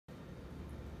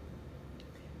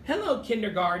Hello,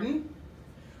 kindergarten.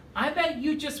 I bet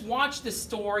you just watched the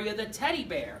story of the teddy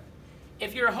bear.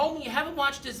 If you're home and you haven't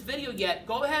watched this video yet,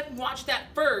 go ahead and watch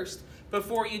that first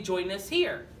before you join us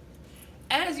here.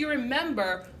 As you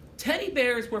remember, teddy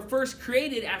bears were first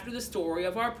created after the story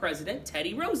of our President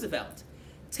Teddy Roosevelt.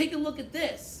 Take a look at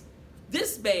this.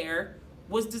 This bear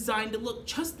was designed to look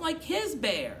just like his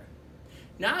bear.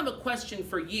 Now I have a question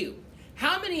for you.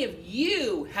 How many of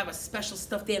you have a special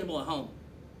stuffed animal at home?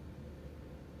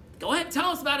 Go ahead and tell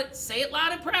us about it. Say it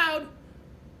loud and proud.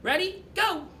 Ready?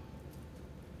 Go.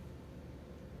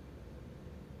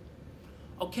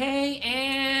 Okay,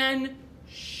 and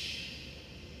shh.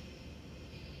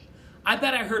 I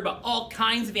bet I heard about all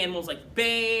kinds of animals like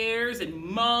bears and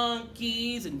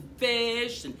monkeys and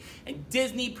fish and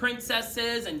Disney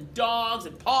princesses and dogs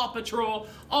and Paw Patrol,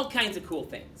 all kinds of cool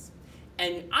things.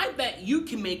 And I bet you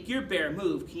can make your bear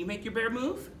move. Can you make your bear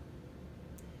move?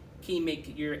 Can you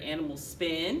make your animals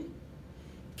spin?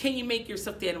 Can you make your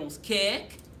stuffed animals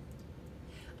kick?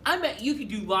 I bet you could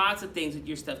do lots of things with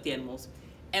your stuffed animals.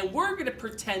 And we're going to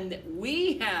pretend that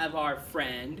we have our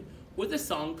friend with a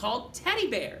song called Teddy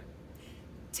Bear.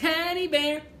 Teddy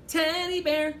bear,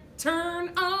 turn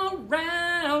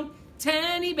around.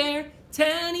 Teddy bear,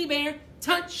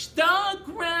 touch the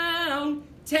ground.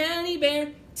 Teddy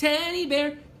bear,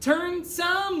 turn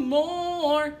some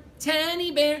more.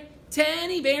 Teddy bear,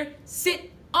 sit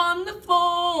on the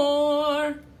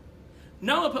floor.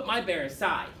 Now I'll put my bear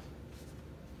aside.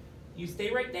 You stay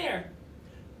right there.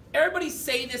 Everybody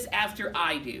say this after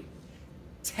I do.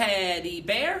 Teddy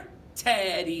bear,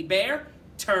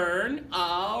 turn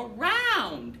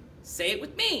around. Say it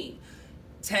with me.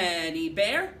 Teddy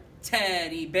bear,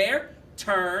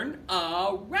 turn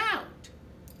around.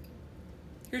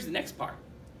 Here's the next part.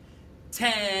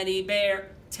 Teddy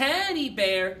bear,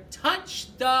 touch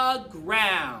the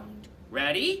ground.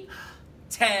 Ready?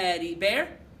 Teddy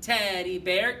bear,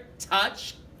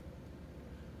 touch.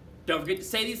 Don't forget to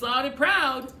say these loud and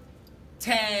proud.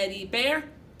 Teddy bear,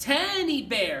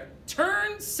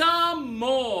 turn some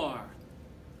more.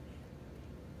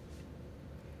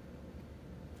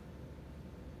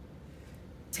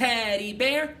 Teddy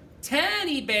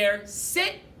bear,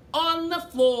 sit on the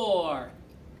floor.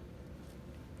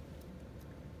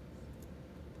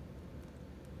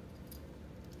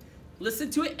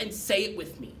 Listen to it and say it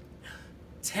with me.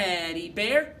 Teddy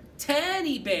bear,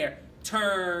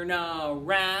 turn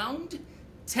around.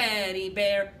 Teddy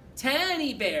bear,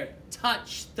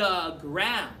 touch the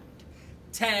ground.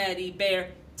 Teddy bear,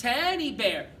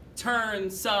 turn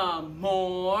some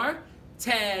more.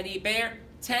 Teddy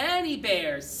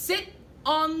bear, sit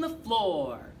on the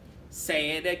floor.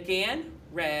 Say it again.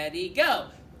 Ready, go.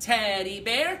 Teddy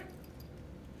bear,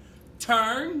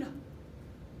 turn.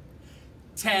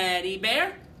 Teddy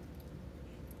bear,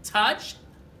 touch.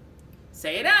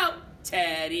 Say it out.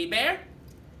 Teddy bear,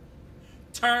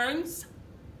 turns.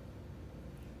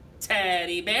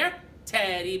 Teddy bear,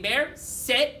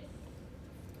 sit.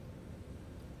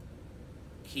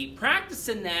 Keep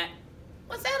practicing that.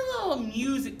 Let's add a little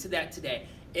music to that today.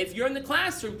 If you're in the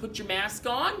classroom, put your mask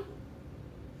on.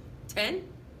 10.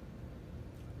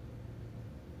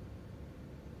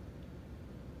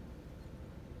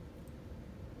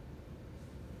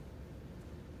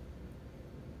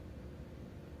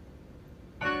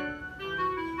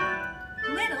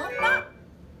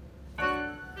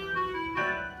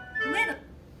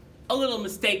 A little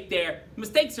mistake there.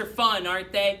 Mistakes are fun,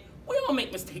 aren't they? We all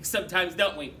make mistakes sometimes,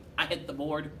 don't we? I hit the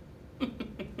board.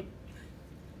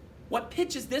 What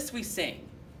pitch is this we sing?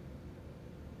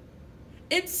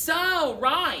 It's so,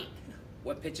 right.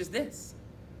 What pitch is this?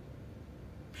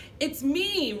 It's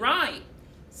me, right.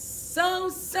 So,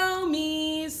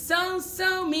 me,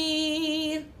 so,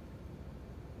 me.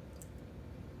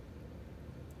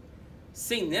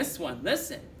 Sing this one,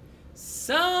 listen.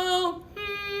 So,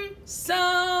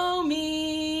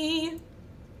 me.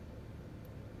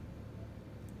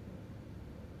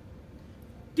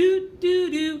 Do,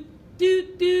 do.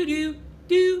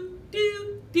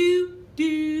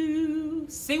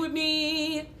 Sing with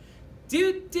me.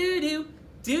 Do.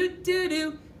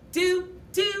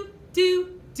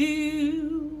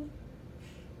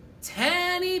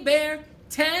 Teddy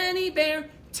bear,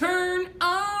 turn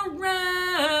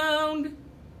around.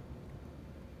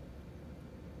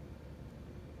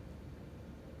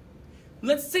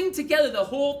 Let's sing together the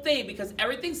whole thing because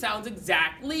everything sounds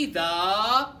exactly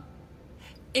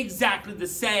the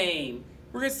same.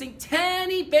 We're going to sing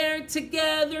Teddy Bear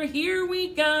together. Here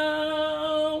we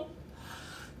go.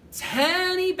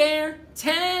 Teddy bear,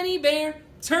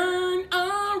 turn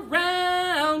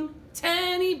around.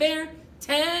 Teddy bear,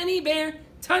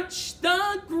 touch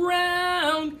the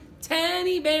ground.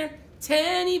 Teddy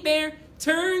bear,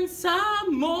 turn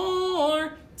some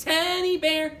more. Teddy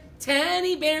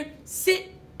bear,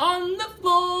 sit on the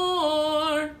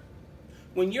floor.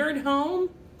 When you're at home,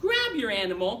 grab your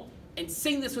animal and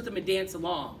sing this with them and dance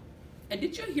along. And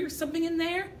did you hear something in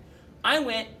there? I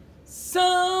went,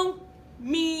 so,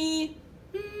 me,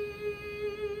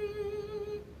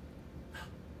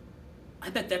 I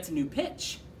bet that's a new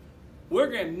pitch. We're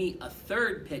going to meet a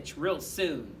third pitch real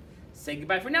soon. Say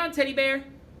goodbye for now, Teddy Bear.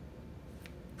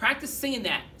 Practice singing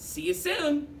that. See you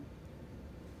soon.